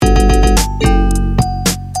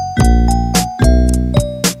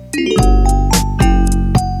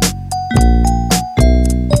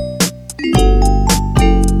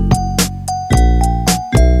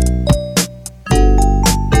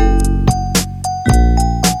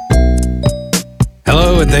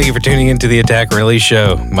and thank you for tuning into the Attack and Release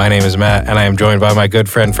Show. My name is Matt, and I am joined by my good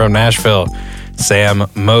friend from Nashville, Sam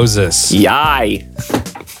Moses. Yay!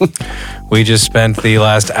 We just spent the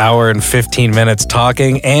last hour and 15 minutes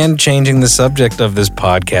talking and changing the subject of this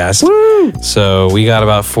podcast. Woo! So we got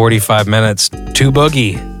about 45 minutes to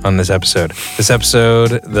boogie on this episode. This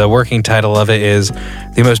episode, the working title of it is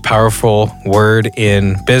The Most Powerful Word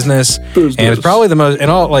in Business. And it's probably the most,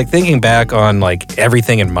 and all, like, thinking back on like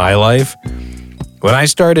everything in my life, when I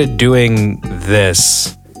started doing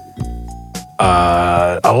this,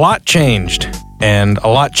 a lot changed, and a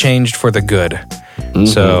lot changed for the good. Mm-hmm.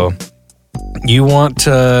 So you want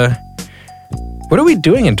to... What are we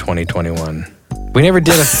doing in 2021? We never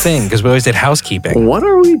did a thing because we always did housekeeping. What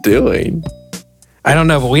are we doing? I don't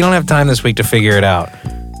know, but we don't have time this week to figure it out.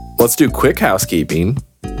 Let's do quick housekeeping.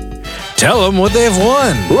 Tell them what they've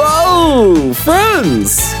won. Whoa,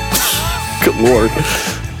 friends! Good Lord.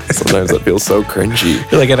 Sometimes that feels so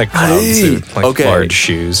cringy. You're like in a clown suit, like large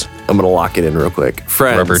shoes. I'm going to lock it in real quick.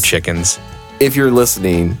 Friends. Rubber chickens. If you're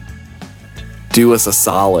listening, do us a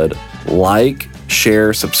solid. Like,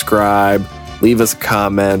 share, subscribe, leave us a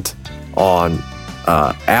comment on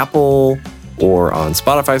Apple or on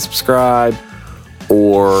Spotify, subscribe,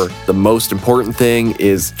 or the most important thing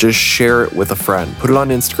is just share it with a friend. Put it on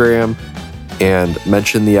Instagram and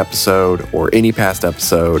mention the episode or any past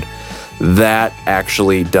episode. That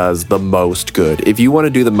actually does the most good. If you want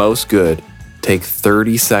to do the most good, take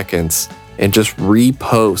 30 seconds and just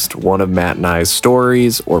repost one of Matt and I's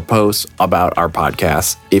stories or posts about our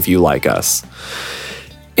podcast if you like us.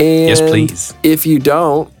 And yes, please. If you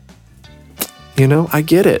don't, I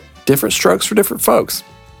get it. Different strokes for different folks.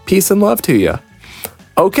 Peace and love to you.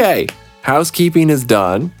 Okay, housekeeping is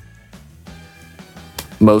done.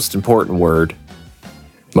 Most important word.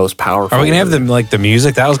 Most powerful. Are we going to have the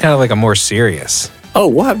music? That was kind of like a more serious. Oh,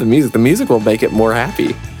 we'll have the music. The music will make it more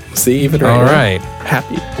happy. See, even right now. All right.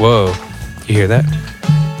 Happy. Whoa. You hear that?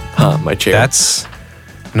 Huh, my chair.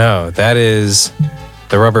 That is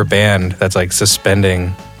the rubber band that's like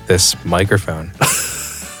suspending this microphone.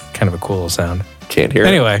 Kind of a cool sound. Can't hear it.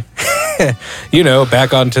 Anyway,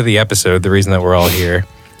 back onto the episode, the reason that we're all here.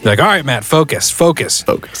 You're like, all right, Matt, focus.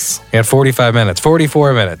 You got 45 minutes,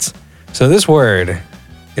 44 minutes. So this word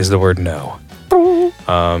is the word no.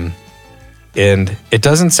 And it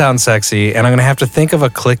doesn't sound sexy, and I'm going to have to think of a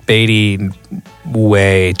clickbaity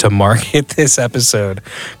way to market this episode,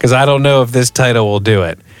 because I don't know if this title will do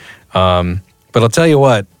it. But I'll tell you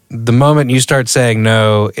what, the moment you start saying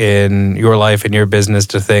no in your life and your business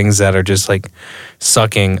to things that are just like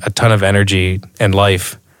sucking a ton of energy and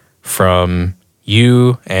life from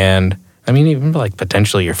you and, I mean, even like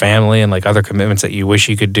potentially your family and like other commitments that you wish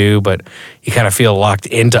you could do, but you kind of feel locked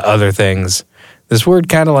into other things, this word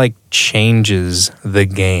kind of like changes the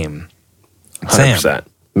game. 100%. Sam,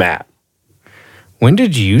 Matt. when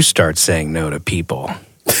did you start saying no to people?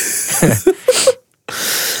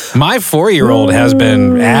 My 4-year-old has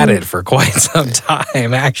been at it for quite some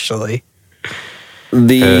time, actually.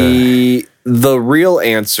 The real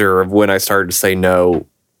answer of when I started to say no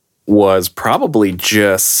was probably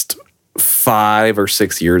just 5 or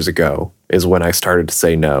 6 years ago is when I started to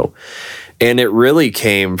say no. And it really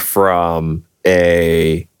came from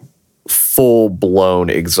a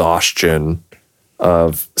full-blown exhaustion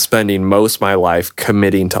of spending most of my life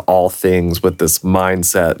committing to all things with this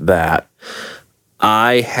mindset that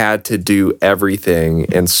I had to do everything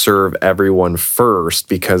and serve everyone first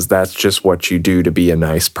because that's just what you do to be a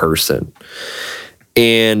nice person.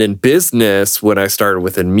 And in business, when I started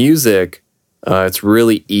within music, it's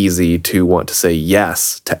really easy to want to say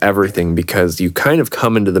yes to everything because you kind of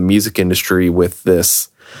come into the music industry with this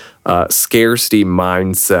scarcity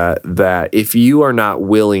mindset that if you are not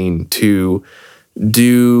willing to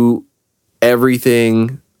do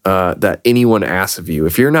everything that anyone asks of you,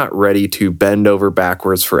 if you're not ready to bend over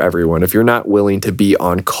backwards for everyone, if you're not willing to be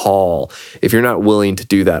on call, if you're not willing to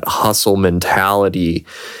do that hustle mentality,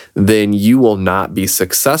 then you will not be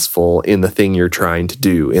successful in the thing you're trying to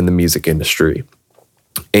do in the music industry.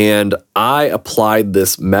 And I applied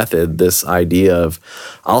this method, this idea of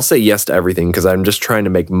I'll say yes to everything because I'm just trying to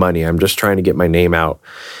make money. I'm just trying to get my name out.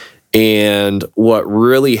 And what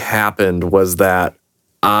really happened was that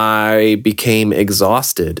I became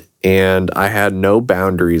exhausted and I had no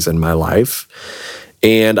boundaries in my life.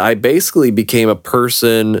 And I basically became a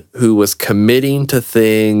person who was committing to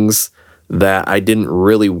things that I didn't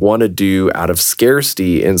really want to do out of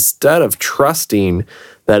scarcity instead of trusting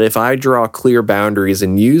that if I draw clear boundaries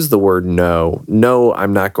and use the word no,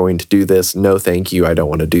 I'm not going to do this, no, thank you, I don't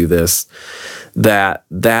want to do this, that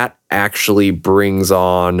actually brings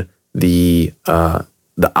on the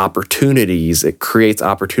the opportunities, it creates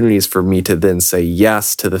opportunities for me to then say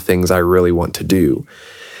yes to the things I really want to do.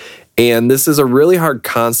 And this is a really hard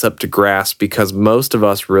concept to grasp because most of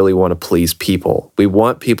us really want to please people. We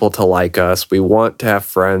want people to like us. We want to have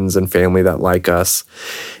friends and family that like us.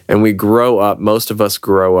 And we grow up, most of us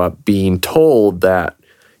grow up being told that,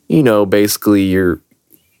 basically you're,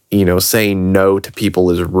 saying no to people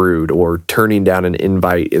is rude, or turning down an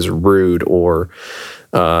invite is rude, or,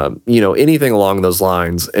 anything along those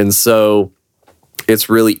lines. And so it's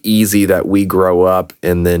really easy that we grow up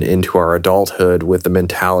and then into our adulthood with the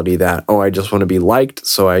mentality that, I just want to be liked,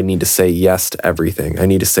 so I need to say yes to everything. I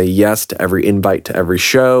need to say yes to every invite to every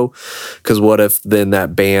show, because what if then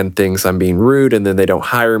that band thinks I'm being rude and then they don't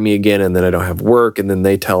hire me again and then I don't have work and then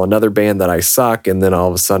they tell another band that I suck and then all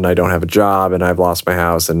of a sudden I don't have a job and I've lost my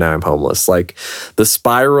house and now I'm homeless. Like, the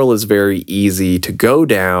spiral is very easy to go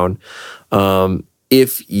down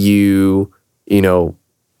if you,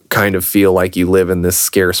 kind of feel like you live in this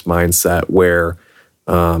scarce mindset where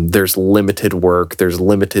there's limited work, there's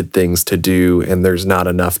limited things to do, and there's not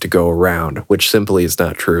enough to go around, which simply is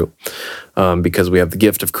not true. Because we have the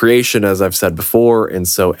gift of creation, as I've said before, and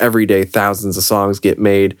so every day thousands of songs get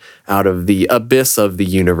made out of the abyss of the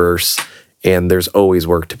universe, and there's always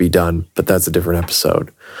work to be done, but that's a different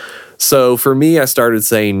episode. So for me, I started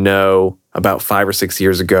saying no about 5 or 6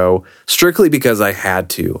 years ago, strictly because I had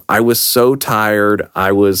to. I was so tired.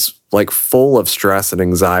 I was like full of stress and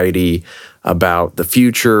anxiety about the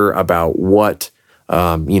future, about what,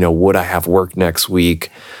 would I have work next week?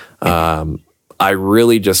 I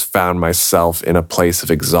really just found myself in a place of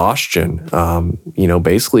exhaustion,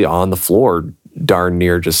 basically on the floor, darn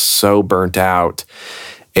near just so burnt out.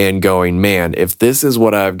 And going, man, if this is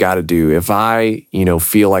what I've got to do, if I,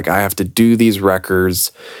 feel like I have to do these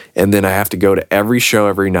records and then I have to go to every show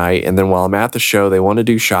every night, and then while I'm at the show, they want to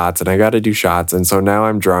do shots and I got to do shots. And so now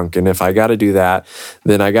I'm drunk. And if I got to do that,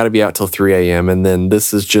 then I got to be out till 3 a.m. And then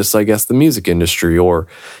this is just, I guess, the music industry. Or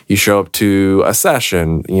you show up to a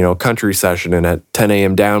session, country session, and at 10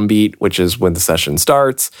 a.m. downbeat, which is when the session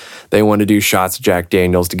starts, they want to do shots of Jack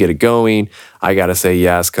Daniels to get it going. I got to say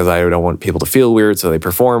yes because I don't want people to feel weird, so they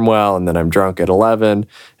perform well, and then I'm drunk at 11,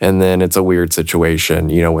 and then it's a weird situation,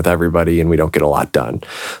 with everybody, and we don't get a lot done.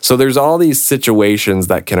 So there's all these situations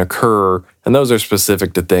that can occur, and those are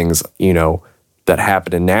specific to things, that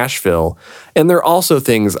happen in Nashville. And they're also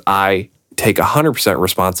things I take 100%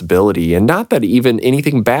 responsibility, and not that even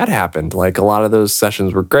anything bad happened. Like, a lot of those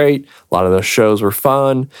sessions were great, a lot of those shows were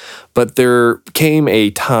fun, but there came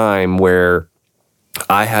a time where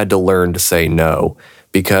I had to learn to say no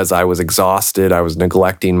because I was exhausted. I was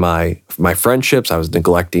neglecting my friendships. I was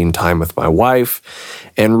neglecting time with my wife.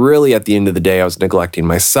 And really, at the end of the day, I was neglecting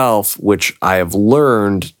myself, which I have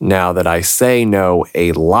learned now that I say no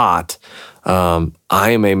a lot. I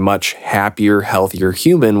am a much happier, healthier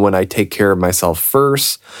human when I take care of myself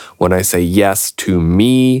first, when I say yes to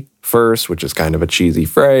me first, which is kind of a cheesy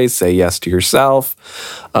phrase, say yes to yourself.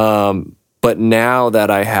 But now that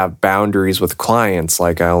I have boundaries with clients,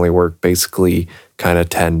 like I only work basically kind of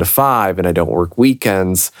 10 to 5 and I don't work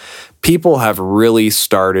weekends, people have really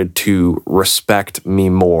started to respect me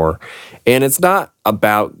more. And it's not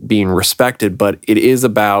about being respected, but it is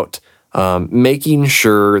about making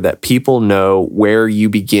sure that people know where you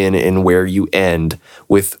begin and where you end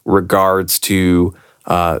with regards to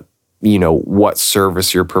what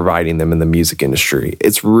service you're providing them in the music industry.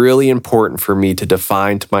 It's really important for me to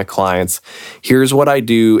define to my clients, here's what I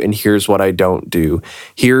do and here's what I don't do.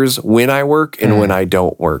 Here's when I work and when I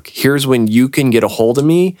don't work. Here's when you can get a hold of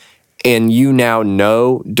me, and you now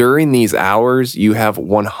know during these hours, you have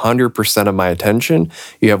 100% of my attention,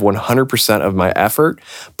 you have 100% of my effort,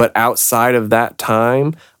 but outside of that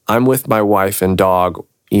time, I'm with my wife and dog,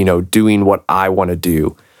 doing what I want to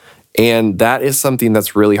do. And that is something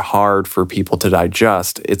that's really hard for people to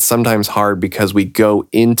digest. It's sometimes hard because we go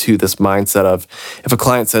into this mindset of, if a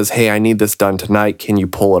client says, hey, I need this done tonight, can you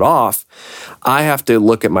pull it off? I have to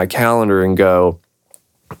look at my calendar and go,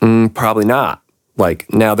 probably not.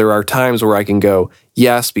 Like, now there are times where I can go,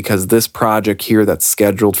 yes, because this project here that's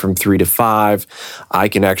scheduled from 3 to 5, I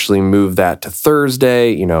can actually move that to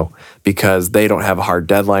Thursday, because they don't have a hard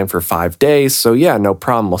deadline for 5 days. So yeah, no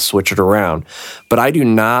problem. I'll switch it around. But I do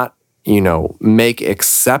not, make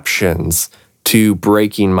exceptions to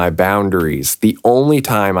breaking my boundaries. The only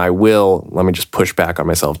time I will, let me just push back on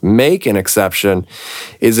myself, make an exception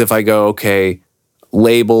is if I go, okay,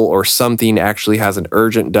 label or something actually has an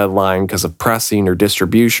urgent deadline because of pressing or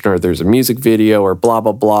distribution, or there's a music video or blah,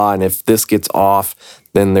 blah, blah. And if this gets off,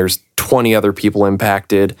 then there's 20 other people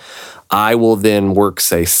impacted. I will then work,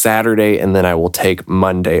 say, Saturday, and then I will take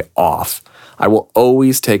Monday off. I will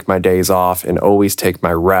always take my days off and always take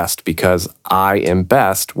my rest because I am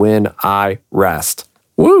best when I rest.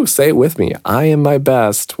 Woo, say it with me. I am my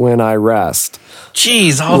best when I rest.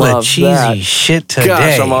 Jeez, all Love the cheesy that. shit today.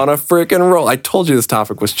 Gosh, I'm on a freaking roll. I told you this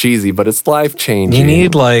topic was cheesy, but it's life-changing. You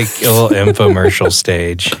need like a little infomercial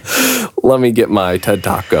stage. Let me get my TED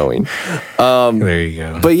Talk going. There you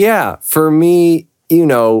go. But yeah, for me, you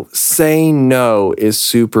know, saying no is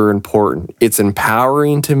super important. It's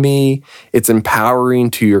empowering to me. It's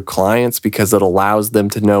empowering to your clients because it allows them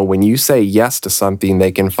to know when you say yes to something,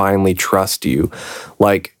 they can finally trust you.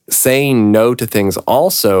 Like saying no to things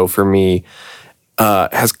also for me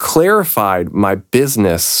has clarified my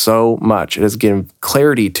business so much. It has given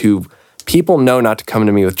clarity to people know not to come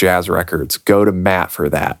to me with jazz records. Go to Matt for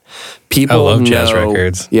that. People I love know, jazz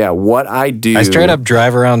records. Yeah, what I do. I straight up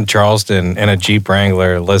drive around Charleston in a Jeep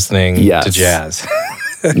Wrangler listening to jazz.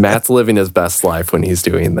 Matt's living his best life when he's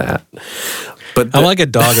doing that. But I'm like a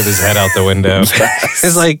dog with his head out the window.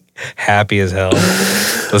 He's like happy as hell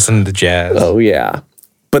listening to jazz. Oh, yeah.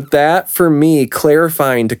 But that, for me,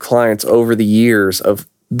 clarifying to clients over the years of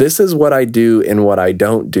this is what I do and what I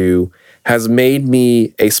don't do has made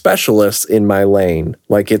me a specialist in my lane.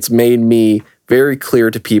 Like it's made me very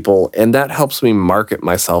clear to people, and that helps me market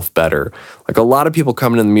myself better. Like a lot of people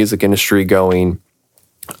come into the music industry going,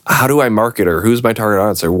 how do I market, or who's my target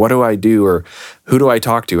audience, or what do I do, or who do I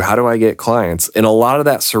talk to? How do I get clients? And a lot of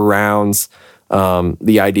that surrounds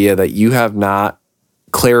the idea that you have not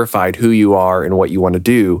clarified who you are and what you want to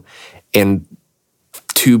do. And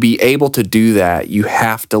to be able to do that, you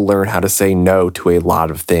have to learn how to say no to a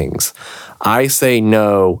lot of things. I say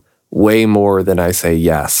no way more than I say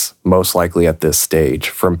yes, most likely at this stage,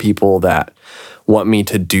 from people that want me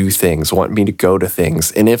to do things, want me to go to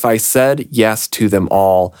things. And if I said yes to them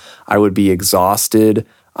all, I would be exhausted.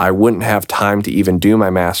 I wouldn't have time to even do my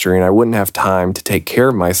mastering. I wouldn't have time to take care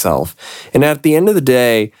of myself. And at the end of the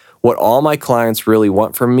day, what all my clients really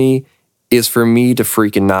want from me is for me to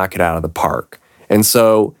freaking knock it out of the park. And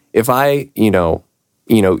so if I,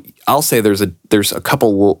 I'll say there's a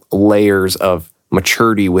couple layers of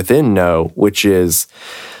maturity within no, which is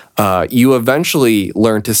you eventually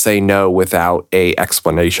learn to say no without a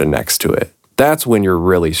explanation next to it. That's when you're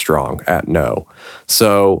really strong at no.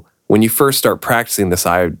 So when you first start practicing this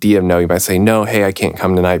idea of no, you might say, no, hey, I can't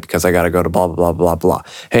come tonight because I got to go to blah, blah, blah, blah, blah.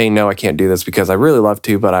 Hey, no, I can't do this because I really love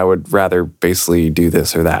to, but I would rather basically do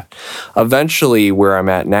this or that. Eventually, where I'm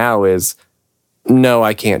at now is, no,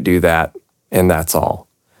 I can't do that, and that's all.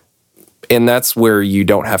 And that's where you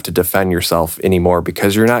don't have to defend yourself anymore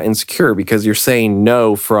because you're not insecure, because you're saying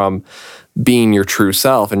no from being your true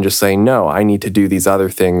self and just saying, no, I need to do these other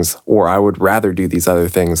things, or I would rather do these other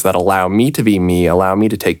things that allow me to be me, allow me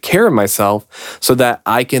to take care of myself so that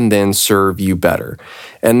I can then serve you better.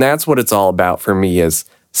 And that's what it's all about for me, is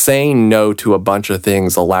saying no to a bunch of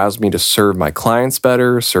things allows me to serve my clients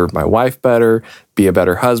better, serve my wife better, be a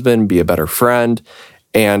better husband, be a better friend,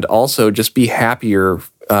 and also just be happier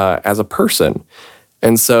as a person.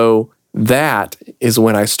 And so that is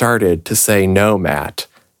when I started to say no, Matt.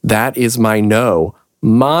 That is my no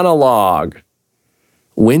monologue.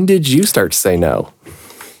 When did you start to say no?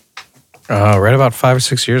 Right about 5 or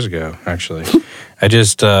 6 years ago, actually. I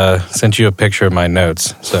just sent you a picture of my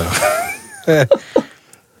notes. So if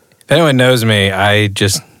anyone knows me, I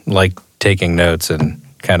just like taking notes and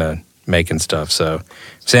kind of making stuff. So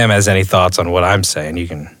if Sam has any thoughts on what I'm saying, you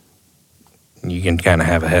can kind of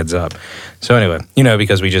have a heads up. So anyway,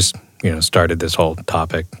 because we just, started this whole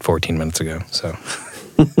topic 14 minutes ago. So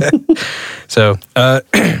I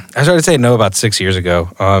started saying no about 6 years ago.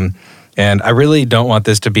 And I really don't want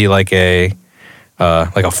this to be like a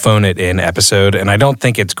phone it in episode. And I don't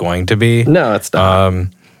think it's going to be. No, it's not.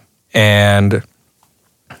 And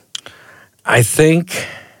I think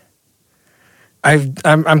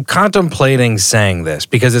I'm contemplating saying this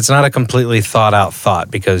because it's not a completely thought out thought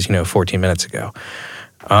because 14 minutes ago.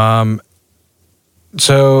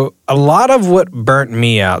 So a lot of what burnt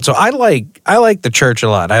me out. So I like the church a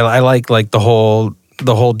lot. I like the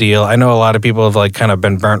whole deal. I know a lot of people have like kind of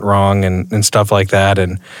been burnt wrong and stuff like that.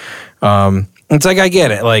 And it's like I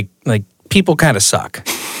get it. Like people kind of suck,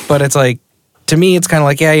 but it's like, to me, it's kind of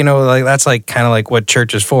like, that's like kind of like what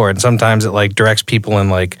church is for. And sometimes it like directs people in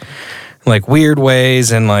like weird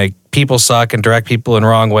ways, and like people suck and direct people in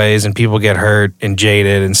wrong ways, and people get hurt and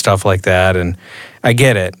jaded and stuff like that. And I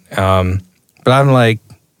get it. But I'm like,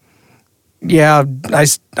 yeah,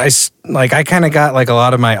 I kind of got like a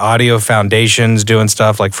lot of my audio foundations doing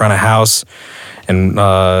stuff like front of house and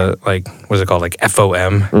like, what's it called? Like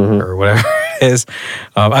FOM or whatever it is.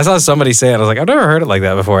 I saw somebody say it. I was like, I've never heard it like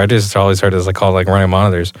that before. I just always heard it as like called like running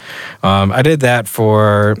monitors. I did that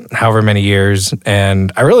for however many years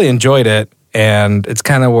and I really enjoyed it. And it's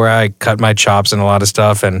kind of where I cut my chops in a lot of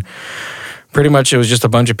stuff. And pretty much it was just a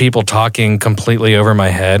bunch of people talking completely over my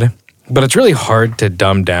head. But it's really hard to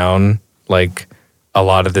dumb down like a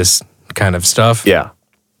lot of this kind of stuff. Yeah.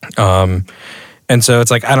 And so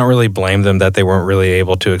it's like, I don't really blame them that they weren't really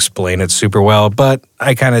able to explain it super well, but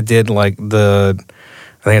I kind of did like I think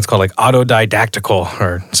it's called like autodidactical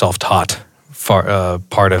or self-taught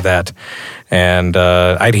part of that. And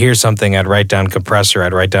I'd hear something, I'd write down compressor,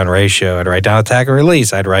 I'd write down ratio, I'd write down attack and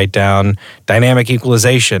release, I'd write down dynamic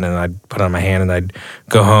equalization, and I'd put it on my hand and I'd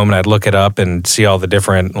go home and I'd look it up and see all the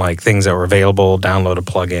different like things that were available, download a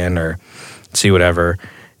plugin or see whatever.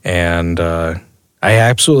 And I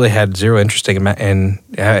absolutely had zero interest in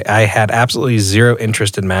I had absolutely zero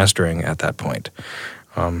interest in mastering at that point.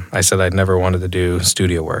 I said I'd never wanted to do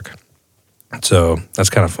studio work. So that's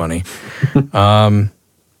kind of funny.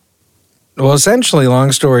 Well, essentially,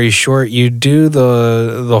 long story short, you do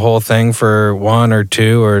the whole thing for one or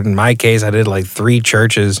two, or in my case, I did like 3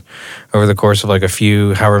 churches over the course of like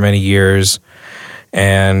however many years.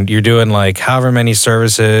 And you're doing like however many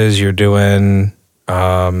services, you're doing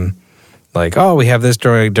like, oh, we have this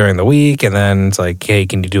during the week, and then it's like, hey,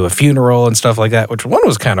 can you do a funeral and stuff like that, which one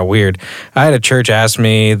was kind of weird. I had a church ask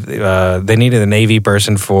me, they needed a Navy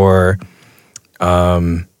person for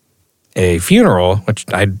a funeral, which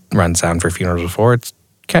I'd run sound for funerals before. It's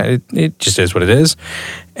it just is what it is.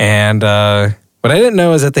 And what I didn't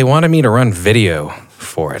know is that they wanted me to run video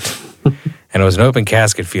for it. And it was an open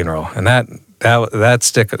casket funeral. And that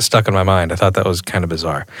stuck in my mind. I thought that was kind of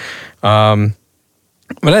bizarre.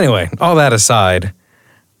 But anyway, all that aside,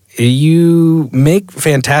 you make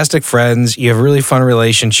fantastic friends. You have really fun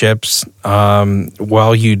relationships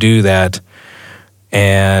while you do that.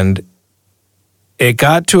 And it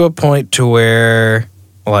got to a point to where,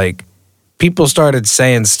 like, people started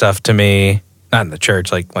saying stuff to me, not in the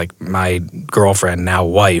church, like my girlfriend, now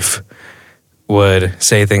wife, would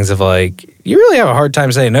say things of like, you really have a hard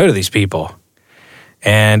time saying no to these people.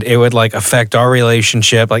 And it would, like, affect our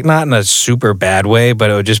relationship, like, not in a super bad way, but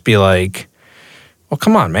it would just be like, well,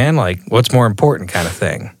 come on, man, like, what's more important kind of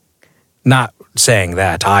thing. Not saying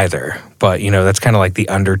that either, but, you know, that's kind of like the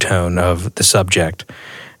undertone of the subject.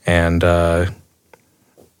 And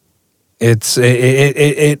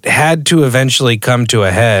it had to eventually come to a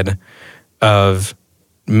head of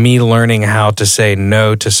me learning how to say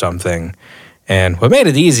no to something. And what made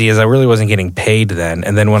it easy is I really wasn't getting paid then.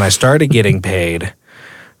 And then when I started getting paid,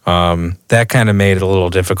 that kind of made it a little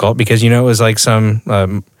difficult because, you know, it was like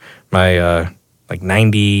my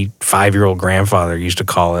 95-year-old grandfather used to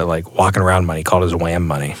call it like walking around money, called it his wham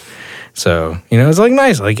money. So, you know, it's like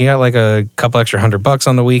nice. Like you got like a couple extra $100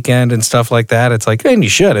 on the weekend and stuff like that. It's like, and you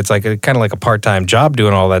should. It's like kind of like a part-time job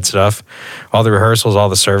doing all that stuff, all the rehearsals, all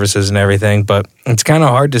the services and everything. But it's kind of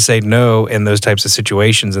hard to say no in those types of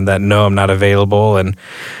situations and that no, I'm not available. And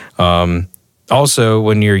also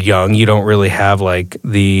when you're young, you don't really have like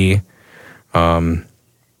the,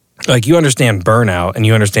 like you understand burnout and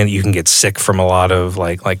you understand that you can get sick from a lot of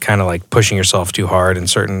like kind of like pushing yourself too hard in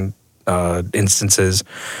certain instances.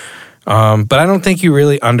 But I don't think you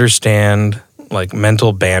really understand like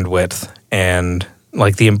mental bandwidth and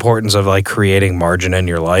like the importance of like creating margin in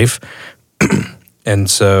your life. And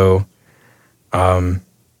so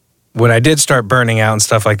when I did start burning out and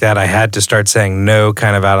stuff like that, I had to start saying no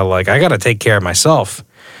kind of out of like, I got to take care of myself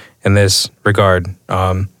in this regard.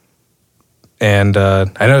 And I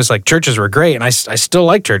noticed like churches were great and I still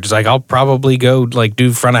like churches. Like I'll probably go like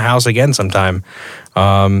do front of house again sometime.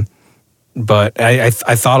 But I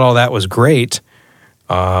thought all that was great.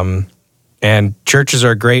 And churches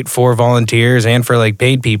are great for volunteers and for like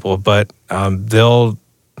paid people, but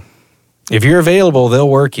if you're available, they'll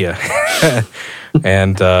work you.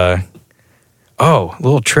 And,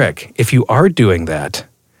 little trick. If you are doing that,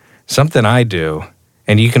 something I do,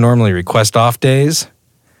 and you can normally request off days,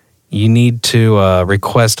 you need to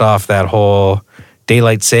request off that whole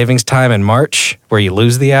daylight savings time in March where you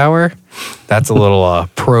lose the hour. That's a little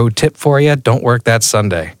pro tip for you. Don't work that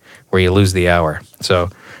Sunday where you lose the hour. So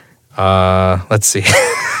let's see.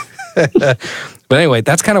 But anyway,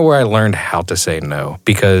 that's kind of where I learned how to say no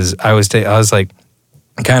because I was like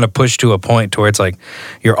kind of pushed to a point to where it's like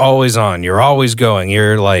you're always on, you're always going,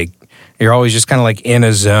 you're always just kind of like in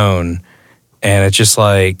a zone, and it's just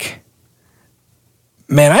like,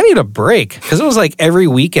 man, I need a break. Because it was like every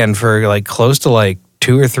weekend for like close to like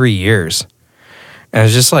 2 or 3 years. And I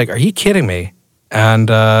was just like, are you kidding me?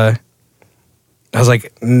 And I was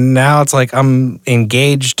like, now it's like I'm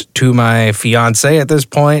engaged to my fiance at this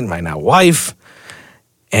point, my now wife.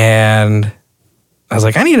 And I was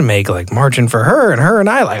like, I need to make like margin for her and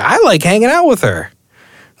I like hanging out with her,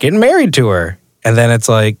 getting married to her. And then it's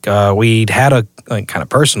like we'd had a like kind of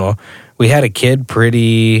personal. We had a kid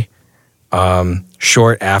pretty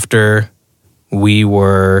short after we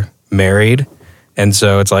were married, and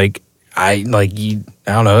so it's like I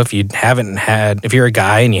don't know if if you're a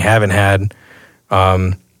guy and you haven't had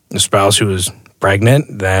a spouse who is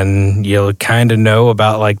pregnant, then you'll kind of know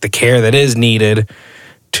about like the care that is needed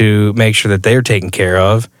to make sure that they're taken care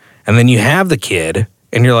of. And then you have the kid,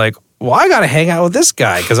 and you're like, well, I got to hang out with this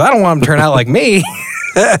guy because I don't want him to turn out like me.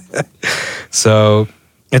 So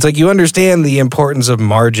it's like you understand the importance of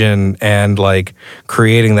margin and like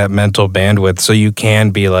creating that mental bandwidth so you can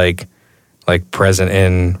be like present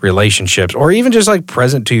in relationships or even just like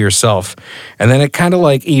present to yourself. And then it kind of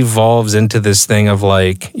like evolves into this thing of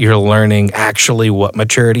like you're learning actually what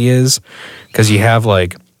maturity is, because you have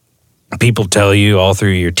like people tell you all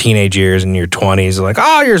through your teenage years and your 20s, like,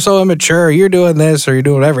 oh, you're so immature, you're doing this or you're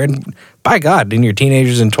doing whatever. And by God, in your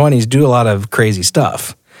teenagers and 20s, do a lot of crazy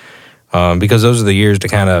stuff because those are the years to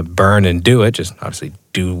kind of burn and do it. Just obviously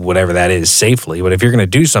do whatever that is safely. But if you're going to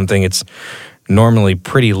do something, it's normally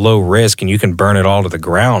pretty low risk and you can burn it all to the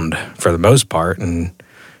ground for the most part and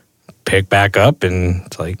pick back up. And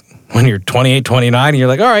it's like when you're 28, 29, you're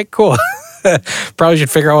like, all right, cool. Probably should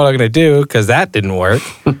figure out what I'm going to do because that didn't work.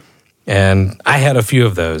 And I had a few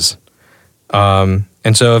of those. And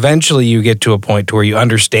so eventually you get to a point to where you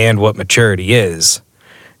understand what maturity is.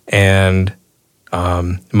 And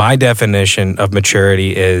my definition of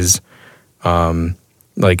maturity is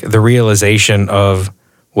like the realization of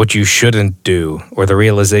what you shouldn't do or the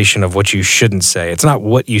realization of what you shouldn't say. It's not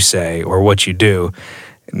what you say or what you do.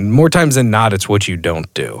 More times than not, it's what you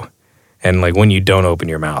don't do. And like when you don't open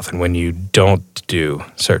your mouth and when you don't do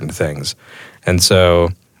certain things. And so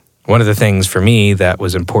one of the things for me that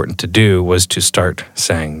was important to do was to start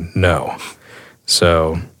saying no.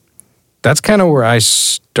 So that's kind of where I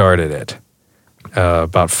started it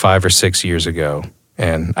about 5 or 6 years ago.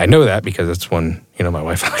 And I know that because that's when, my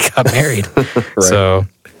wife and I got married. Right. So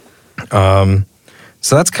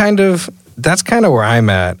that's kind of where I'm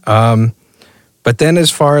at. But then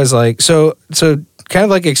as far as like, so kind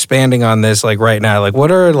of like expanding on this, like right now, like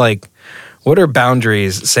what are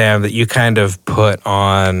boundaries, Sam, that you kind of put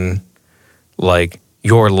on like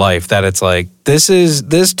your life that it's like, this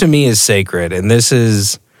to me is sacred and this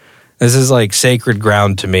is like sacred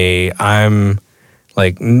ground to me. I'm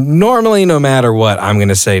like, normally no matter what, I'm going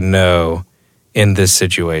to say no in this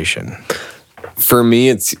situation. For me,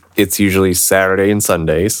 it's usually Saturday and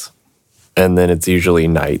Sundays, and then it's usually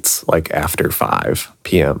nights, like after 5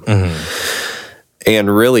 p.m. Mm-hmm.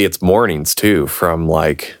 And really, it's mornings too, from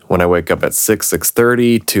like when I wake up at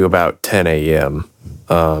 6:30 to about 10 a.m.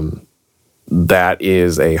 That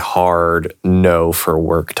is a hard no for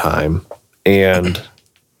work time. And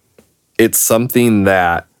it's something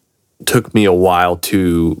that took me a while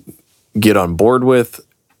to get on board with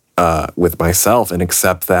myself and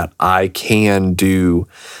accept that I can do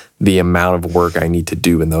the amount of work I need to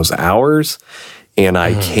do in those hours. And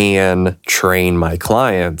I can train my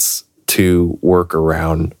clients to work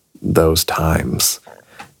around those times.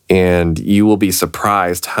 And you will be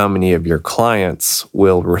surprised how many of your clients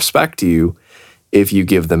will respect you if you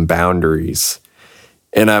give them boundaries.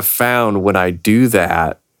 And I've found when I do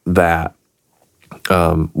that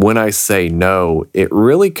when I say no, it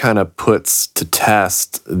really kind of puts to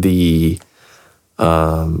test the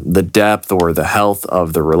depth or the health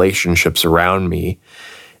of the relationships around me.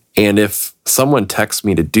 And if someone texts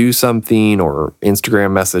me to do something or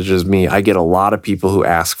Instagram messages me, I get a lot of people who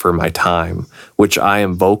ask for my time, which I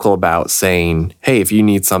am vocal about saying, hey, if you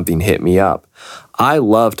need something, hit me up. I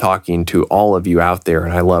love talking to all of you out there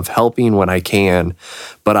and I love helping when I can,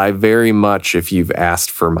 but I very much, if you've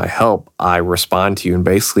asked for my help, I respond to you and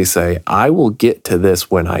basically say, I will get to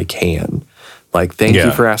this when I can. Like, thank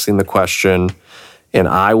you for asking the question and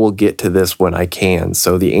I will get to this when I can.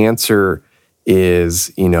 So the answer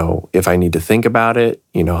is, if I need to think about it,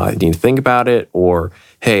 I need to think about it, or,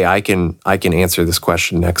 hey, I can answer this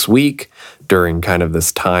question next week during kind of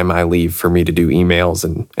this time I leave for me to do emails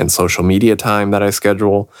and social media time that I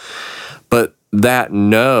schedule. But that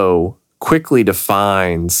no quickly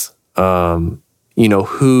defines, who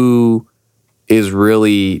is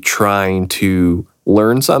really trying to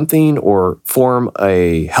learn something or form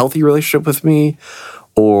a healthy relationship with me,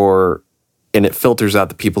 or and it filters out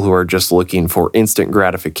the people who are just looking for instant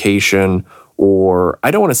gratification, or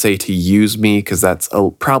I don't want to say to use me because that's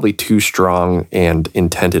probably too strong and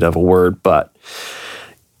intended of a word, but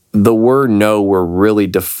the word no will really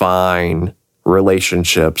define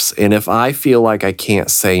relationships. And if I feel like I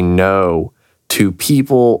can't say no to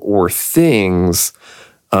people or things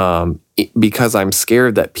because I'm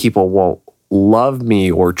scared that people won't love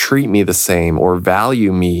me or treat me the same or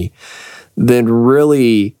value me, then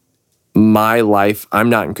really my life, I'm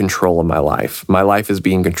not in control of my life. My life is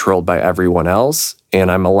being controlled by everyone else,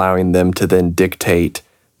 and I'm allowing them to then dictate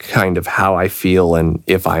kind of how I feel and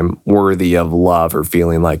if I'm worthy of love or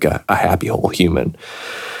feeling like a happy whole human.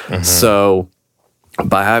 Mm-hmm. So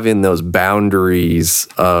by having those boundaries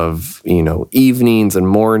of, evenings and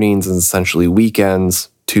mornings and essentially weekends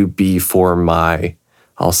to be for my,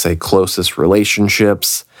 I'll say, closest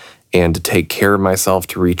relationships and to take care of myself,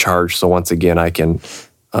 to recharge. So once again, I can,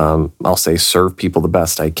 I'll say, serve people the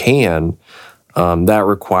best I can. That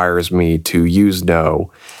requires me to use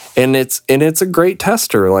no. And it's a great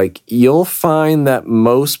tester. Like, you'll find that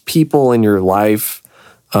most people in your life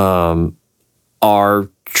are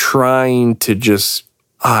trying to just,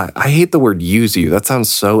 I hate the word use you. That sounds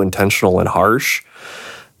so intentional and harsh,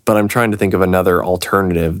 but I'm trying to think of another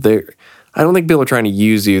alternative. I don't think people are trying to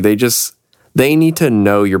use you. They need to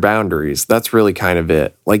know your boundaries. That's really kind of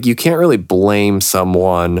it. Like, you can't really blame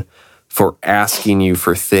someone for asking you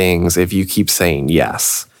for things if you keep saying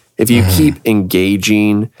yes. If you keep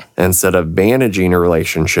engaging instead of managing a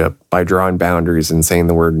relationship by drawing boundaries and saying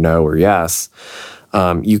the word no or yes,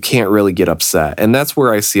 you can't really get upset. And that's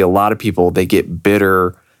where I see a lot of people, they get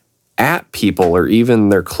bitter at people or even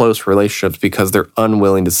their close relationships because they're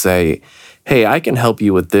unwilling to say, hey, I can help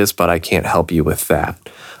you with this, but I can't help you with that.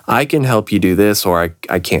 I can help you do this, or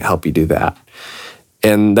I can't help you do that.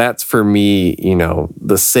 And that's, for me,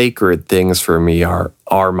 the sacred things for me are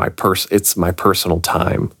it's my personal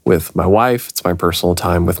time with my wife. It's my personal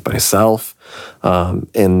time with myself.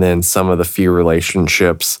 And then some of the few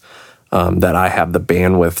relationships that I have the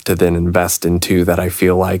bandwidth to then invest into that I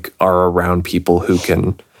feel like are around people who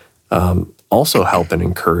can also help and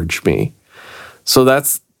encourage me. So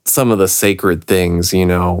that's some of the sacred things,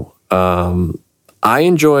 I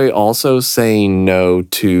enjoy also saying no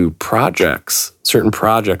to certain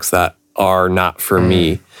projects that are not for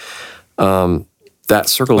me. That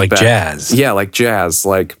circles like back. Jazz. Yeah, like jazz.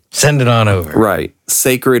 Like, send it on over. Right.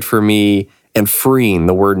 Sacred for me, and freeing.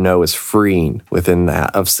 The word no is freeing within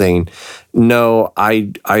that, of saying, no,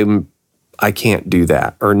 I can't do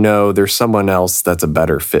that. Or no, there's someone else that's a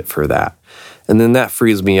better fit for that. And then that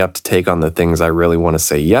frees me up to take on the things I really want to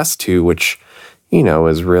say yes to, which,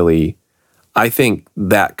 is really, I think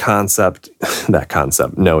that concept,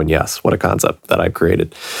 no and yes, what a concept that I've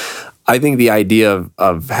created. I think the idea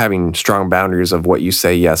of having strong boundaries of what you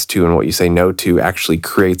say yes to and what you say no to actually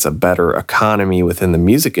creates a better economy within the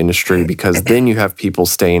music industry, because then you have people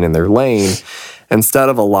staying in their lane. Instead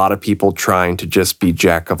of a lot of people trying to just be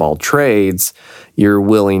jack of all trades, you're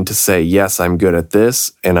willing to say, yes, I'm good at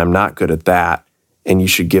this and I'm not good at that, and you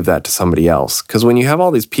should give that to somebody else. Because when you have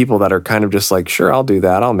all these people that are kind of just like, sure, I'll do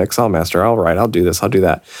that, I'll mix, I'll master, all right, I'll do this, I'll do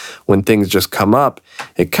that. When things just come up,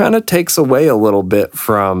 it kind of takes away a little bit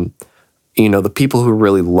from, the people who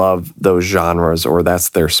really love those genres, or that's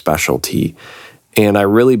their specialty. And I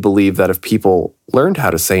really believe that if people learned how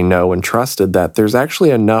to say no and trusted that there's actually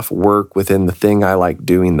enough work within the thing I like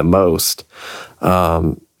doing the most,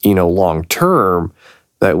 long term,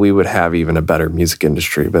 that we would have even a better music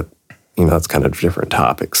industry. But, that's kind of a different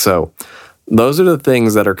topic. So those are the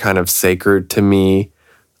things that are kind of sacred to me.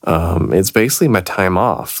 It's basically my time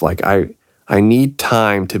off. Like, I need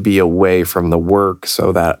time to be away from the work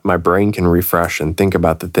so that my brain can refresh and think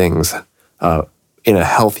about the things in a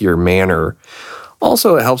healthier manner.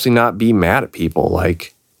 Also, it helps me not be mad at people.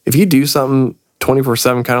 Like, if you do something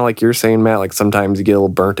 24/7, kind of like you're saying, Matt, like sometimes you get a little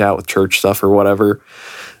burnt out with church stuff or whatever.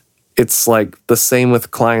 It's like the same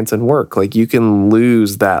with clients and work. Like, you can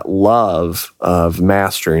lose that love of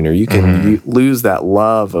mastering, or you can lose that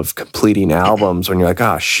love of completing albums when you're like,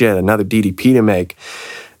 oh shit, another DDP to make.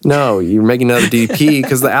 No, you're making another DDP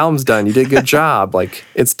because the album's done. You did a good job. Like,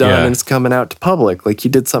 it's done and it's coming out to public. Like, you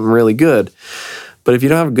did something really good. But if you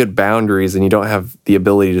don't have good boundaries and you don't have the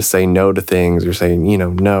ability to say no to things, or saying,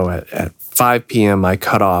 no, at 5 p.m. I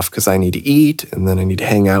cut off because I need to eat, and then I need to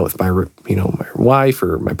hang out with my wife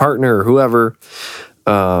or my partner or whoever,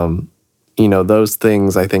 those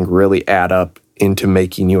things I think really add up into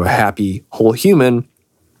making you a happy whole human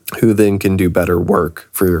who then can do better work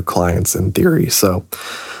for your clients in theory. So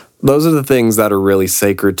those are the things that are really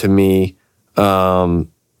sacred to me. And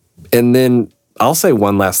then I'll say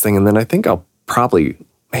one last thing, and then I think I'll probably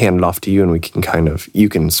hand it off to you, and you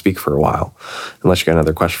can speak for a while, unless you got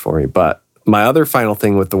another question for me. But my other final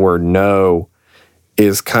thing with the word no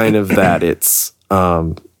is kind of that it's,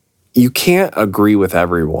 you can't agree with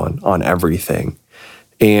everyone on everything.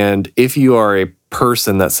 And if you are a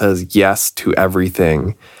person that says yes to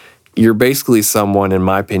everything, you're basically someone, in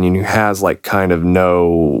my opinion, who has like kind of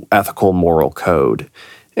no ethical moral code.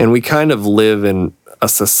 And we kind of live in a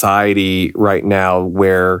society right now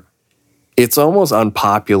where it's almost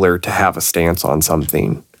unpopular to have a stance on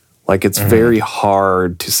something. Like it's very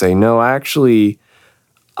hard to say, no, actually,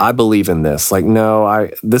 I believe in this. Like, no,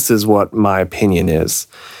 this is what my opinion is.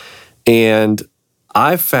 And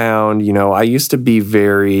I found, I used to be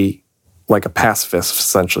very like a pacifist,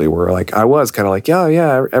 essentially, where like I was kind of like,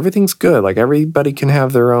 yeah, everything's good. Like everybody can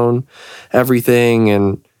have their own everything,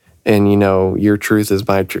 and your truth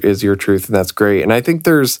is your truth, and that's great. And I think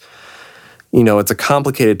there's, it's a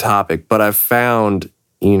complicated topic, but I've found,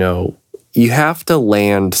 you have to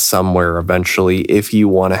land somewhere eventually if you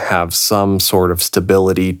want to have some sort of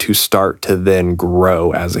stability to start to then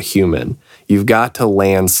grow as a human. You've got to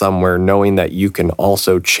land somewhere knowing that you can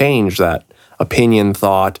also change that opinion,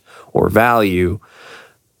 thought, or value,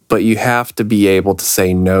 but you have to be able to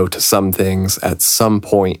say no to some things at some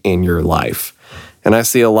point in your life. And I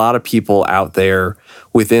see a lot of people out there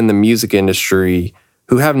within the music industry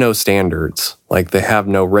who have no standards. Like they have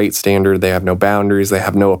no rate standard, they have no boundaries, they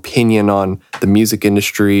have no opinion on the music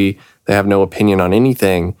industry, they have no opinion on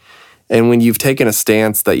anything. And when you've taken a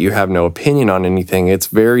stance that you have no opinion on anything, it's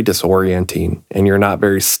very disorienting, and you're not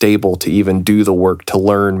very stable to even do the work to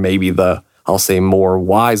learn maybe I'll say more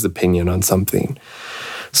wise opinion on something.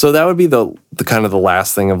 So that would be the kind of the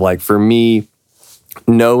last thing of like, for me,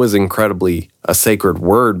 no is incredibly a sacred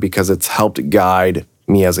word because it's helped guide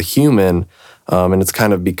me as a human. And it's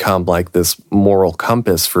kind of become like this moral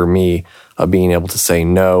compass for me of being able to say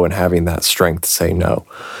no and having that strength to say no.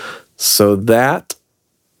 So that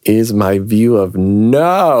is my view of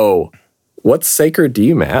no. What's sacred to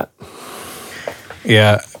you, Matt?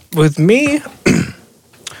 Yeah, with me,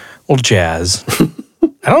 well, jazz.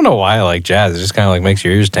 I don't know why I like jazz. It just kind of like makes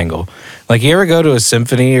your ears tingle. Like, you ever go to a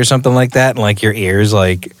symphony or something like that, and like your ears,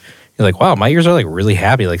 like, you're like, wow, my ears are like really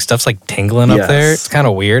happy. Like stuff's like tingling up there. It's kind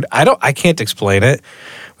of weird. I can't explain it,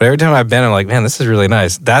 but every time I've been, I'm like, man, this is really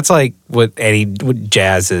nice. That's like what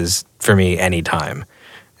jazz is for me anytime.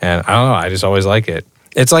 And I don't know, I just always like it.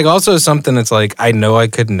 It's like also something that's like, I know I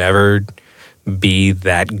could never be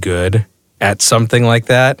that good at something like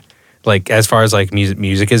that. Like as far as like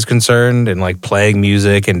music is concerned, and like playing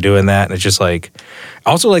music and doing that. And it's just like,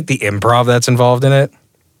 also like the improv that's involved in it.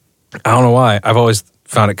 I don't know why. I've always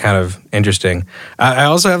found it kind of interesting. I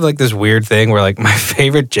also have like this weird thing where like my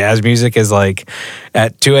favorite jazz music is like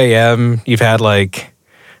at 2 a.m. you've had like,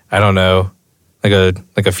 I don't know, like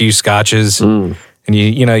a few scotches. And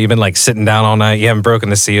you've been like sitting down all night. You haven't broken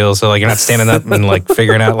the seal, so like you're not standing up and like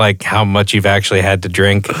figuring out like how much you've actually had to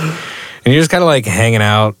drink. And you're just kind of like hanging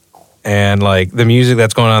out, and like the music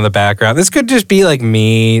that's going on in the background. This could just be like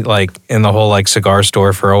me like in the whole like cigar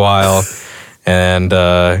store for a while, and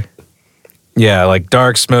yeah, like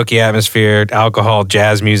dark, smoky atmosphere, alcohol,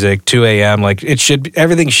 jazz music, 2 a.m. Like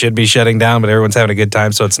everything should be shutting down, but everyone's having a good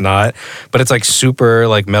time, so it's not. But it's like super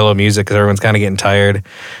like mellow music because everyone's kind of getting tired.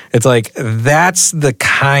 It's like, that's the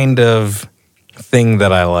kind of thing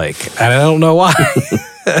that I like. And I don't know why.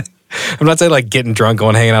 I'm not saying like getting drunk,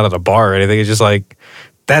 going hanging out at a bar or anything. It's just like,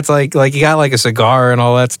 that's like you got like a cigar and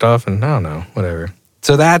all that stuff, and I don't know, whatever.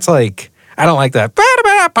 So that's like, I don't like that.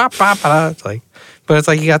 It's like, but it's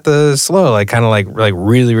like you got the slow, like kind of like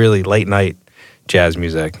really, really late night jazz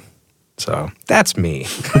music. So that's me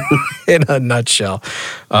in a nutshell.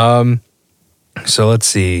 So let's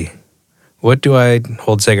see. What do I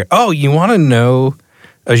hold sacred? Oh, you want to know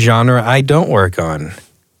a genre I don't work on?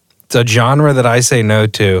 It's a genre that I say no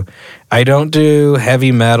to. I don't do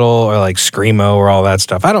heavy metal or like screamo or all that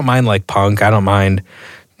stuff. I don't mind like punk. I don't mind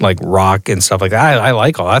like rock and stuff like that. I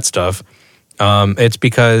like all that stuff. It's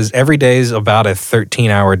because every day is about a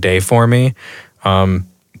 13-hour day for me.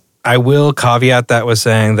 I will caveat that with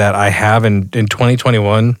saying that I have in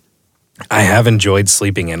 2021, I have enjoyed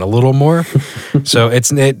sleeping in a little more. So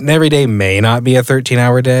every day may not be a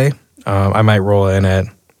 13-hour day. I might roll in at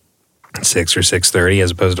 6 or 6:30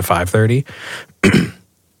 as opposed to 5:30.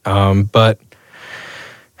 But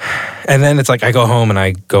and then it's like I go home and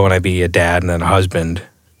I be a dad and then a husband,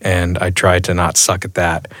 and I try to not suck at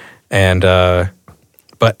that. And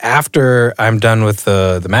but after I'm done with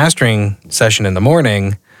the mastering session in the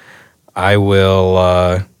morning, I will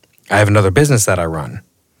I have another business that I run.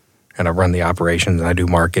 and I run the operations and I do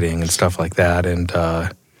marketing and stuff like that. And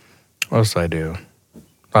what else do I do?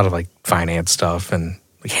 A lot of like finance stuff and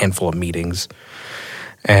like a handful of meetings.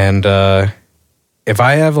 And if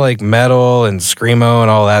I have like metal and screamo and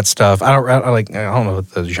all that stuff, I don't know what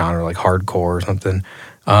the genre, like hardcore or something.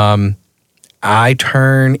 I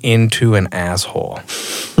turn into an asshole.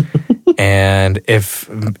 And if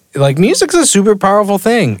like music's a super powerful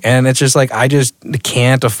thing, and it's just like I just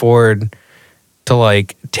can't afford to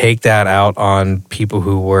like take that out on people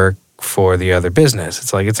who work for the other business.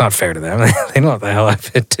 It's like it's not fair to them. They know what the hell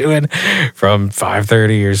I've been doing from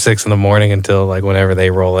 5:30 or 6 in the morning until like whenever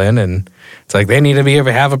they roll in, and it's like they need to be able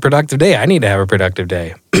to have a productive day. I need to have a productive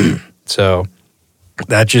day. So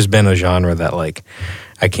that's just been a genre that like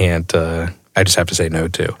I can't. I just have to say no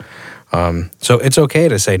to. So it's okay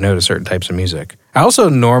to say no to certain types of music. I also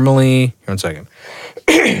normally, 1 second.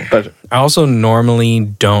 I also normally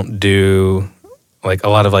don't do like a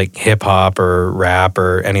lot of like hip hop or rap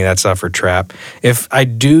or any of that stuff or trap. If I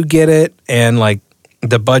do get it and like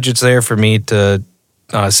the budget's there for me to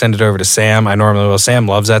send it over to Sam, I normally will. Sam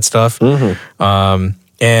loves that stuff. Mm-hmm.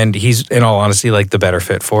 And he's, in all honesty, like the better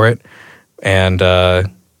fit for it. And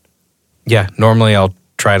yeah, normally I'll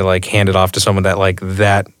try to like hand it off to someone that like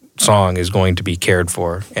that song is going to be cared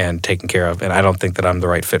for and taken care of, and I don't think that I'm the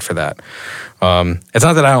right fit for that. It's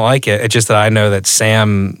not that I don't like it, it's just that I know that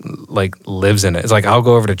Sam like lives in it. It's like I'll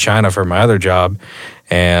go over to China for my other job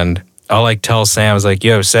and I'll like tell Sam, it's like,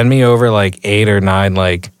 yo, send me over like 8 or 9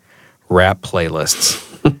 like rap playlists.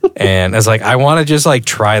 And it's like I want to just like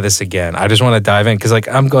try this again. I just want to dive in because like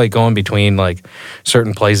I'm like going between like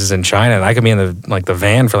certain places in China, and I could be in the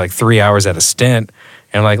van for like 3 hours at a stint,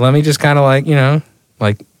 and like let me just kind of like, you know,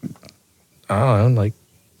 like I don't know, like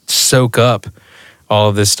soak up all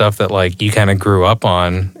of this stuff that like you kind of grew up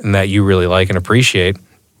on and that you really like and appreciate.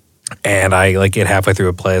 And I like get halfway through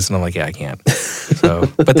a playlist and I'm like, yeah, I can't.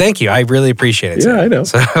 So, but thank you. I really appreciate it. Yeah, I know.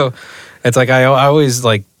 So it's like I always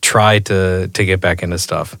like try to get back into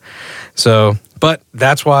stuff. So, but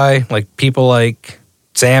that's why like people like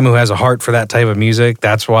Sam, who has a heart for that type of music,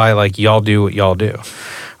 that's why like y'all do what y'all do.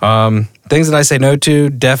 Things that I say no to,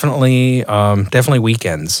 definitely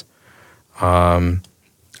weekends.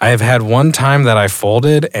 I have had one time that I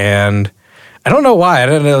folded, and I don't know why. I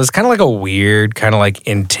don't know. It was kind of like a weird kind of like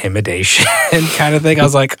intimidation kind of thing. I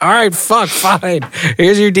was like, all right, fuck, fine.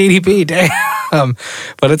 Here's your DDP, damn.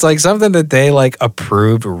 But it's like something that they like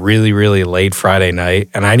approved really, really late Friday night,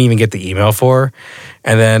 and I didn't even get the email for.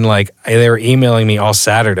 And then like they were emailing me all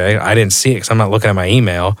Saturday. I didn't see it because I'm not looking at my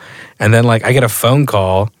email. And then like I get a phone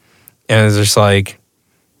call, and it's just like,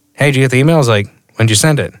 hey, did you get the email? I was like, when'd you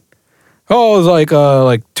send it? Oh, it was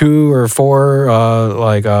like 2 or 4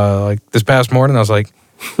 like this past morning. I was like,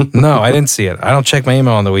 no, I didn't see it. I don't check my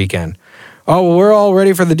email on the weekend. Oh, well, we're all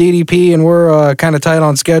ready for the DDP and we're kind of tight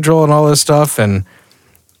on schedule and all this stuff. And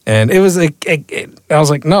it was like, I was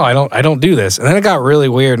like, no, I don't do this. And then it got really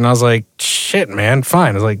weird. And I was like, shit, man,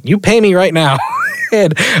 fine. I was like, you pay me right now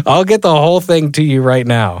and I'll get the whole thing to you right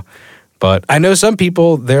now. But I know some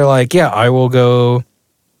people, they're like, yeah, I will go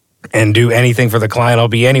and do anything for the client. I'll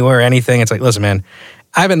be anywhere, anything. It's like, listen, man,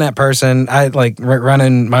 I've been that person. I like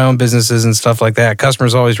running my own businesses and stuff like that.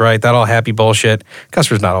 Customer's always right. That all happy bullshit.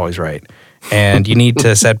 Customer's not always right. And you need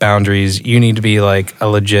to set boundaries. You need to be like a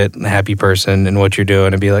legit happy person in what you're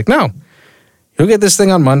doing and be like, no, you'll get this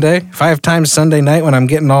thing on Monday. If I have time Sunday night when I'm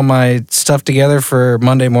getting all my stuff together for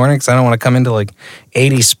Monday morning, because I don't want to come into like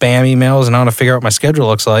 80 spam emails and I want to figure out what my schedule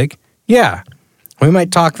looks like. Yeah, we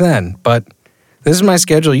might talk then, but this is my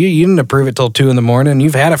schedule. You didn't approve it till 2 in the morning.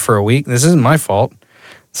 You've had it for a week. This isn't my fault.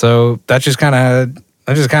 So that's just kind of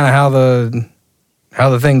how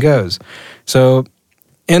the thing goes. So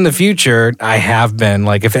in the future, I have been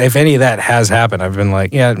like, if any of that has happened, I've been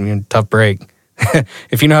like, yeah, tough break.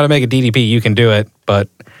 If you know how to make a DDP, you can do it. But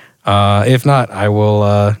if not, I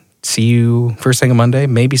will see you first thing on Monday,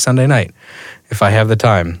 maybe Sunday night, if I have the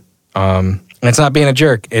time. And it's not being a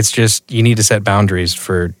jerk. It's just you need to set boundaries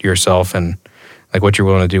for yourself and like what you're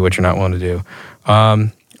willing to do, what you're not willing to do.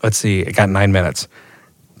 Let's see. I got 9 minutes.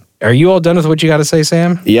 Are you all done with what you got to say,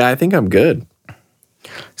 Sam? Yeah, I think I'm good.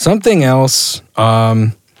 Something else.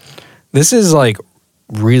 This is like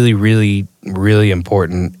really, really, really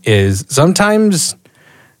important is sometimes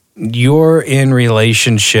you're in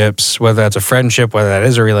relationships, whether that's a friendship, whether that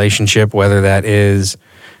is a relationship, whether that is,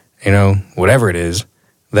 whatever it is,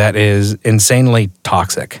 that is insanely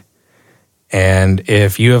toxic. And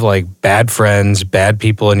if you have like bad friends, bad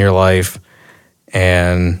people in your life,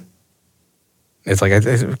 and it's like,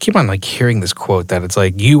 I keep on like hearing this quote that it's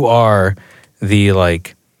like, you are the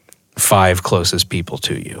like 5 closest people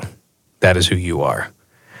to you. That is who you are.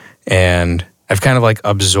 And I've kind of like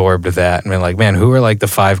absorbed that and been like, man, who are like the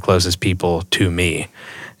 5 closest people to me?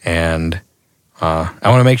 And I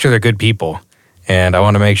want to make sure they're good people. And I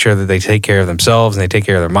want to make sure that they take care of themselves and they take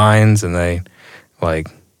care of their minds and they like,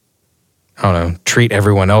 I don't know, treat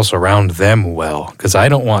everyone else around them well. Because I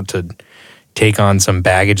don't want to take on some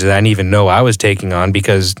baggage that I didn't even know I was taking on,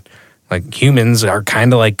 because like humans are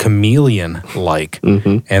kind of like chameleon-like,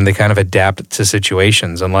 and they kind of adapt to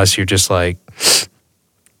situations unless you're just like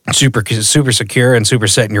super secure and super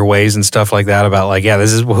set in your ways and stuff like that about like, yeah,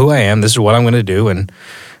 this is who I am, this is what I'm going to do, and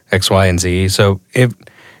X, Y, and Z. So if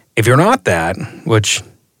you're not that, which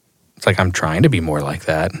it's like I'm trying to be more like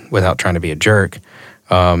that without trying to be a jerk,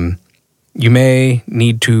 you may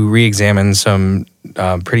need to re-examine some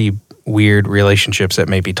pretty weird relationships that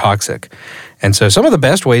may be toxic. And so some of the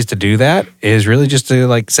best ways to do that is really just to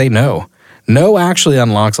like say no. No actually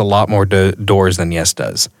unlocks a lot more doors than yes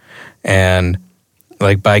does. And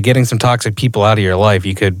like by getting some toxic people out of your life,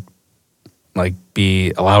 you could like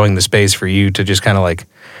be allowing the space for you to just kind of like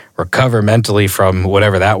recover mentally from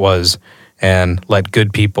whatever that was and let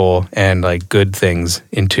good people and like good things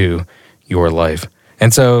into your life.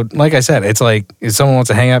 And so, like I said, it's like if someone wants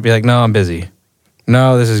to hang out, be like, no, I'm busy.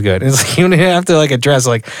 No, this is good. It's like you don't even have to like address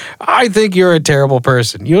like, I think you're a terrible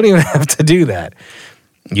person. You don't even have to do that.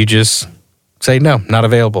 You just say, no, not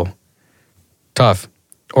available. Tough.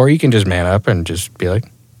 Or you can just man up and just be like,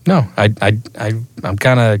 no, I'm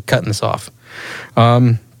kind of cutting this off.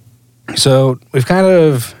 So we've kind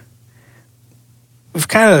of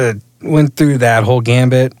went through that whole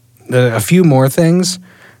gambit. A few more things.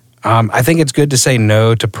 I think it's good to say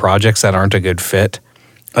no to projects that aren't a good fit.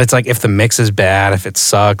 It's like if the mix is bad, if it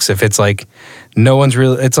sucks, if it's like no one's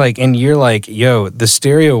really, it's like, and you're like, yo, the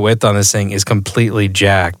stereo width on this thing is completely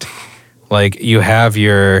jacked. Like you have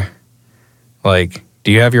your, like,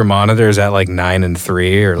 do you have your monitors at like 9 and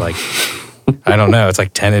 3 or like, I don't know. It's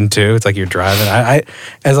like 10 and 2. It's like you're driving. I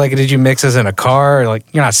as like, did you mix this in a car? Like,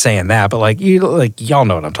 you're not saying that, but like y'all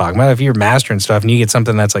know what I'm talking about. If you're mastering stuff and you get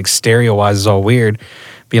something that's like stereo wise is all weird,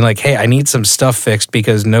 being like, hey, I need some stuff fixed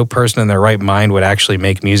because no person in their right mind would actually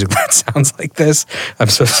make music that sounds like this. I'm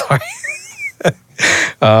so sorry.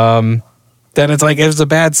 Then it's like, if it's a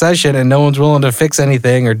bad session and no one's willing to fix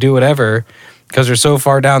anything or do whatever because they're so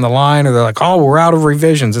far down the line, or they're like, oh, we're out of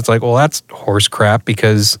revisions. It's like, well, that's horse crap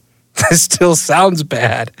because this still sounds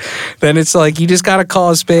bad. Then it's like, you just got to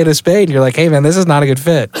call a spade a spade. And you're like, hey, man, this is not a good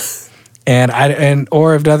fit.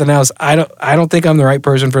 Or if nothing else, I don't think I'm the right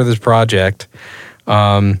person for this project.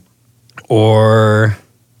 Or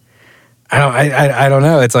I don't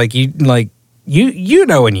know. It's like you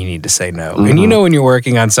know when you need to say no, and you know when you're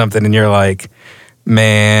working on something and you're like,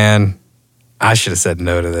 man, I should have said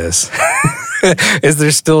no to this. Is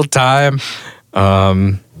there still time?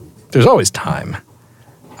 There's always time,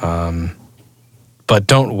 but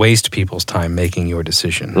don't waste people's time making your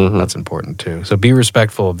decision. That's important too. So be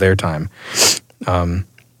respectful of their time.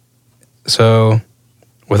 So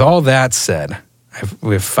with all that said,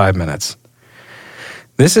 we have 5 minutes.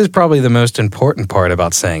 This is probably the most important part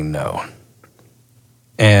about saying no.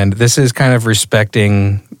 And this is kind of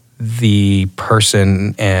respecting the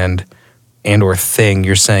person and or thing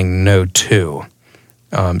you're saying no to.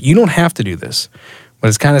 You don't have to do this, but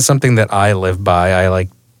it's kind of something that I live by. I like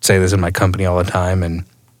say this in my company all the time,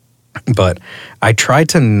 but I try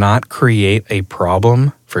to not create a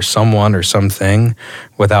problem for someone or something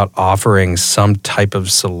without offering some type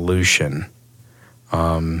of solution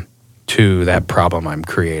to that problem I'm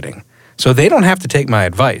creating. So they don't have to take my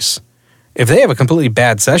advice. If they have a completely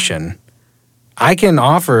bad session, I can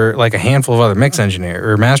offer like a handful of other mix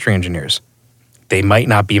engineer or mastering engineers. They might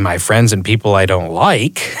not be my friends and people I don't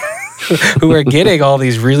like who are getting all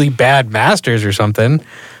these really bad masters or something,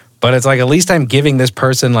 but it's like at least I'm giving this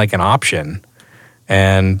person like an option.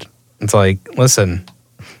 And it's like, listen,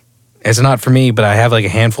 it's not for me, but I have like a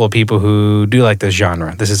handful of people who do like this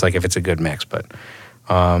genre. This is like if it's a good mix, but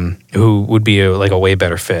who would be a way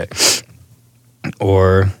better fit.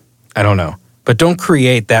 Or I don't know. But don't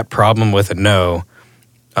create that problem with a no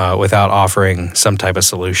without offering some type of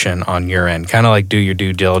solution on your end. Kind of like do your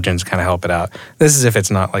due diligence, kind of help it out. This is if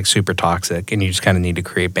it's not like super toxic and you just kind of need to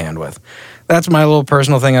create bandwidth. That's my little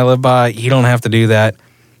personal thing I live by. You don't have to do that,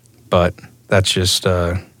 but that's just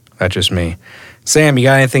me. Sam, you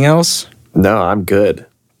got anything else? No, I'm good.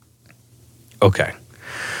 Okay.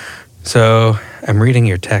 So I'm reading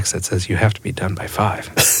your text that says you have to be done by 5.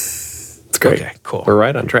 It's great. Okay, cool. We're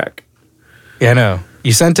right on track. Yeah, I know.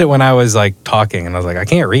 You sent it when I was like talking, and I was like, I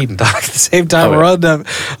can't read and talk at the same time. Okay.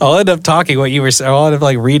 I'll end up talking what you were saying. I'll end up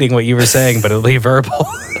like reading what you were saying, but it'll be verbal.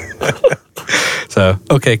 So,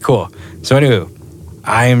 okay, cool. So anywho,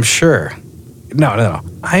 I am sure. No.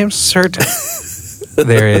 I am certain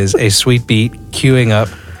there is a sweet beat queuing up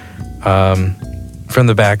from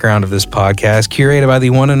the background of this podcast, curated by the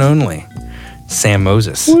one and only Sam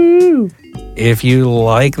Moses. Woo! If you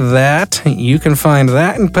like that, you can find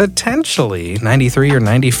that and potentially 93 or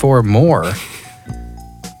 94 more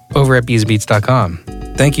over at beatsbeats.com.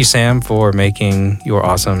 Thank you, Sam, for making your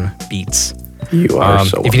awesome beats. You are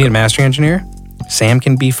so if you need a mastering engineer, Sam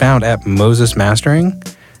can be found at Moses Mastering.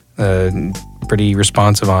 Pretty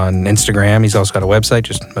responsive on Instagram. He's also got a website,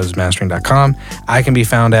 just mosesmastering.com. I can be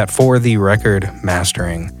found at For The Record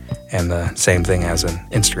Mastering, and the same thing as an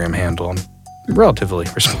Instagram handle. I'm relatively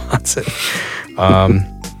responsive. But,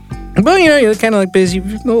 you're kind of like busy, a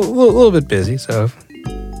little bit busy. So,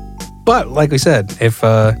 but like we said, if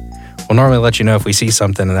we'll normally let you know if we see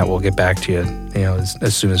something, and that we'll get back to you,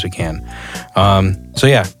 as soon as we can. So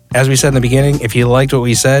yeah, as we said in the beginning, if you liked what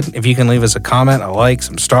we said, if you can leave us a comment, a like,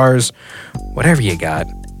 some stars, whatever you got.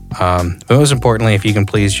 But most importantly, if you can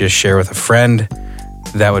please just share with a friend,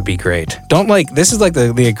 that would be great. Don't this is like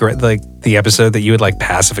the episode that you would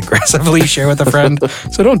passive aggressively share with a friend.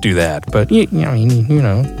 So don't do that. But you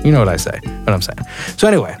know what I say. What I'm saying. So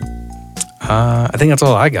anyway, I think that's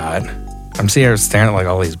all I got. I'm staring at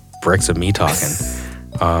all these bricks of me talking.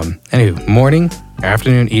 Anywho, morning,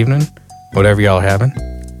 afternoon, evening, whatever y'all having,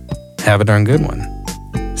 have a darn good one.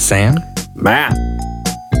 Sam, Matt,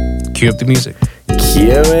 cue up the music. Cue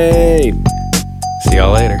it. See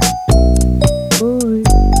y'all later.